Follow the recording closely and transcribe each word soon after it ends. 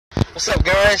What's up,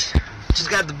 guys? Just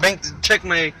got the bank to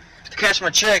cash my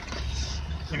check.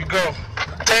 Here we go.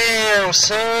 Damn,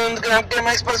 son, gonna get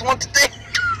my XBOX1 today.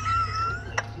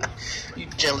 You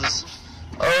jealous?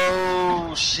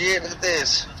 Oh shit! Look at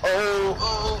this.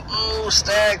 Oh,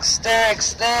 stacks.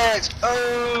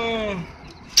 Oh,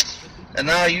 and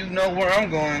now you know where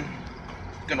I'm going.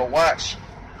 Gonna watch.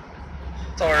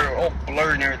 It's all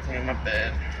blurred and everything. My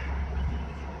bad.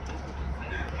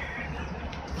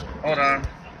 Hold on.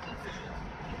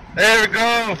 There we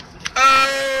go.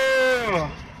 Oh!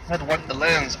 I had to wipe the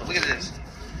lens, but look at this.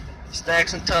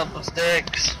 Stacks on top of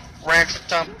stacks. Racks on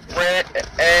top of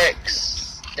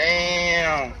racks.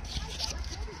 Damn.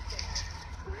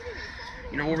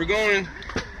 You know where we're going?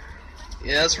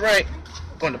 Yeah, that's right.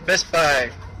 Going to Best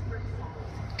Buy.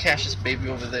 Cash this baby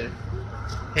over there.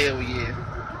 Hell yeah.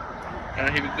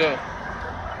 Alright, here we go.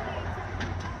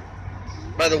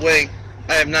 By the way,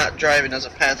 I am not driving as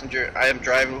a passenger. I am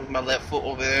driving with my left foot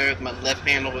over there, with my left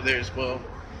hand over there as well.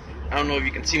 I don't know if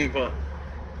you can see me, but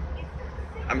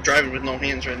I'm driving with no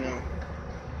hands right now.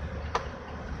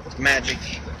 It's magic.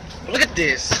 But look at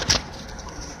this.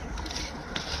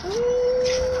 Ooh.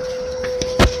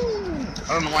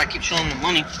 I don't know why I keep showing the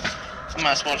money. I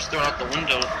might as well just throw it out the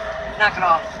window. Knock it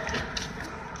off.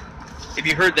 If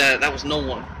you heard that, that was no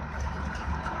one.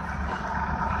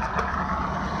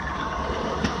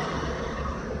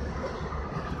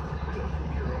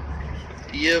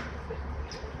 Yep.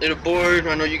 Little bored.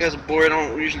 I know you guys are bored. I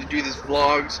don't usually do these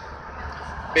vlogs.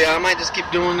 But yeah, I might just keep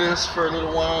doing this for a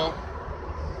little while.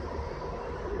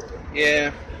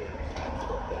 Yeah.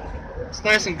 It's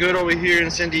nice and good over here in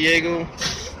San Diego.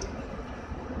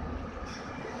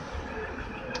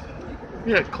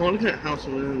 Look at that corn. Look at that house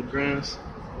over there in the grass.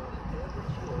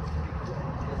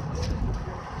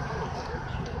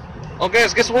 Oh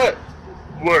guys, guess what?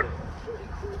 What?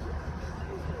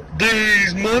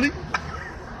 D's money.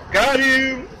 Got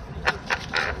him!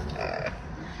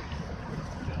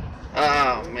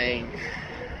 Oh man.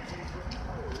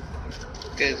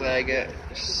 Guess I got.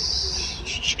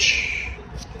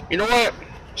 You know what?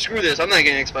 Screw this. I'm not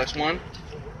getting Xbox One.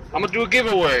 I'm gonna do a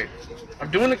giveaway.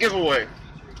 I'm doing a giveaway.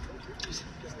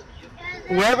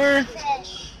 Whoever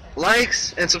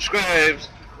likes and subscribes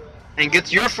and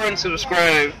gets your friends to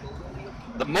subscribe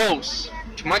the most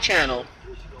to my channel,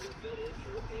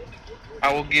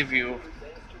 I will give you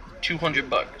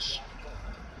 $200.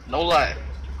 No lie.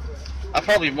 I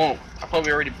probably won't. I'll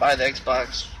probably already buy the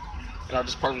Xbox, and I'll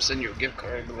just probably send you a gift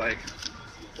card. Be like,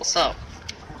 what's up?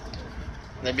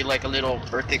 Maybe like a little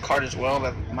birthday card as well,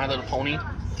 like My Little Pony.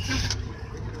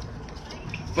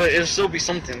 But it'll still be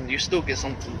something. You still get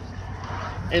something.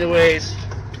 Anyways,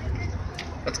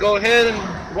 let's go ahead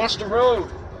and watch the road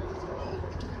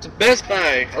to Best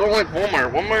Buy. I don't like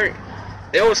Walmart. Walmart,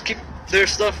 they always keep their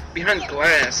stuff behind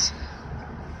glass.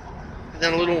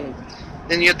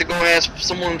 Then you have to go ask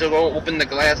someone to go open the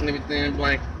glass and everything. And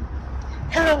like,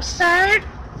 Hello, sir.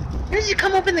 Did you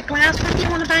come open the glass for me? You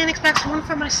want to buy an Xbox One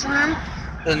for my son?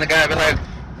 and then the guy be like,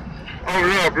 oh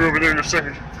yeah, I'll be over there in a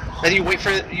second. Then you wait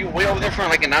over there for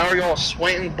like an hour. You're all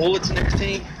sweating bullets and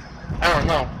everything. I don't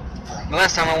know. The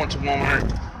last time I went to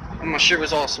Walmart, my shirt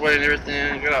was all sweaty and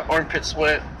everything. I got armpit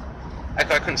sweat. I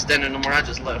couldn't stand it no more. I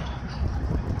just left.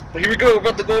 But here we go. We're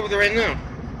about to go over there right now.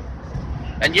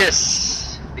 And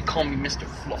yes, they call me Mr.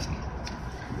 Fluffy.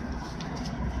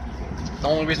 The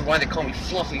only reason why they call me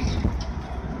Fluffy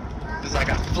is I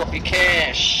got fluffy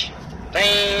cash.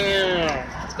 Damn.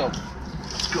 Let's go.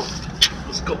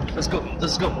 Let's go. Let's go.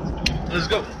 Let's go. Let's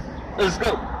go. Let's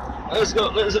go. Let's go.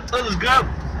 Let's go. Let's go.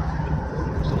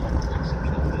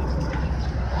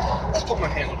 Let's put my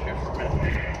hand up here for a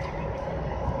minute.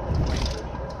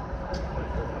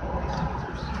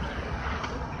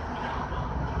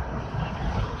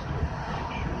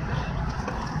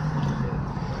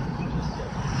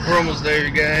 We're almost there,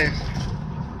 you guys.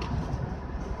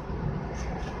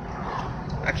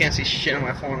 I can't see shit on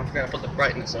my phone. I forgot to put the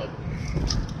brightness up.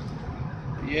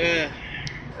 Yeah,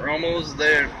 we're almost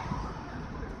there.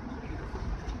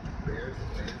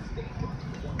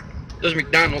 There's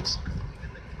McDonald's.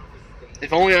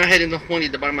 If only I had enough money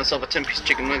to buy myself a 10-piece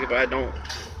chicken nugget, but I don't.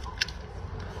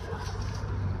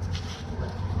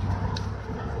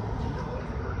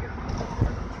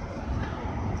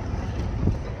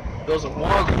 There's a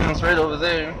Walgreens right over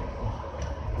there.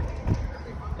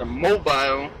 The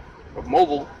mobile.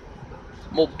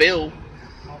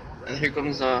 And here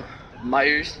comes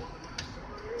Myers,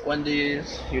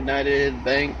 Wendy's, United,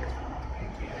 Bank.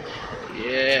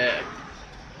 Yeah.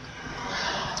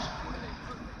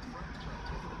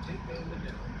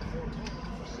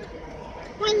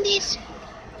 Wendy's.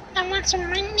 I want some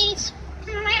Wendy's.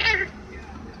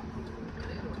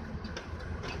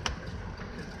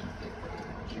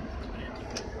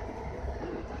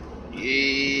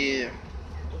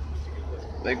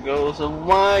 There goes the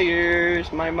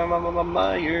wires. My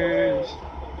wires.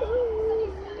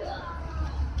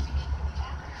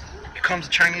 Here comes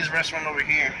the Chinese restaurant over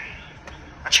here.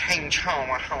 A Chinese home,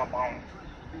 a halabong.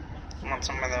 I want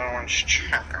some of that orange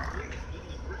checker.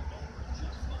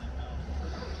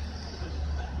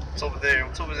 What's over there?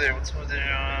 What's over there? What's over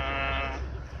there?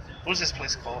 What's this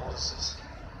place called? What's this?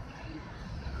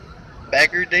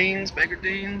 Baggerdanes?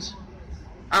 Baggerdanes?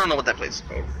 I don't know what that place is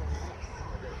called.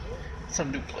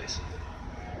 Some new place.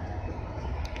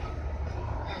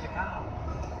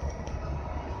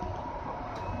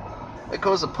 There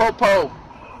goes the popo.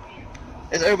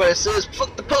 As everybody says,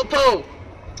 fuck the popo.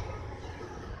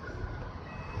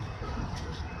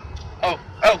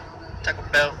 Oh, Taco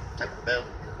Bell, Taco Bell,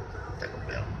 Taco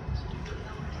Bell.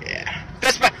 Yeah.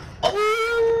 Best Buy.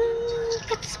 Oh,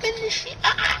 let's finish it.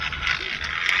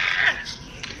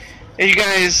 As you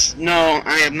guys know,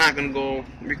 I am not gonna go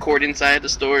record inside the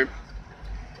store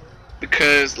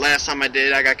because last time I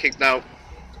did, I got kicked out.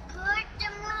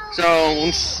 So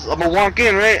I'm gonna walk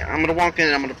in, right? I'm gonna walk in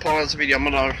and I'm gonna pause the video. I'm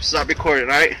gonna stop recording,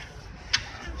 right?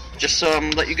 Just so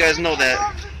I'm gonna let you guys know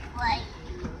that.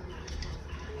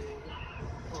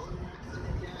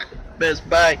 Best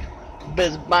Buy,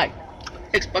 XBOX1,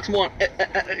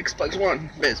 XBOX1,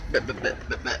 Best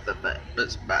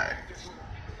Buy.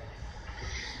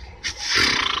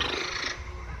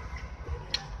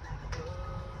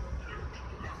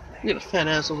 You got a fat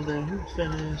ass over there. You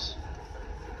fat ass.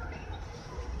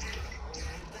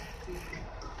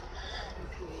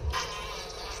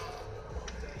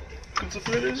 It's a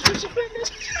finish. It's a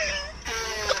finish.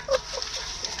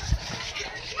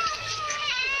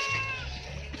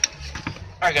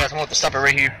 Alright guys, I'm going to stop it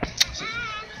right here.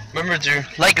 Remember to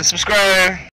like and subscribe.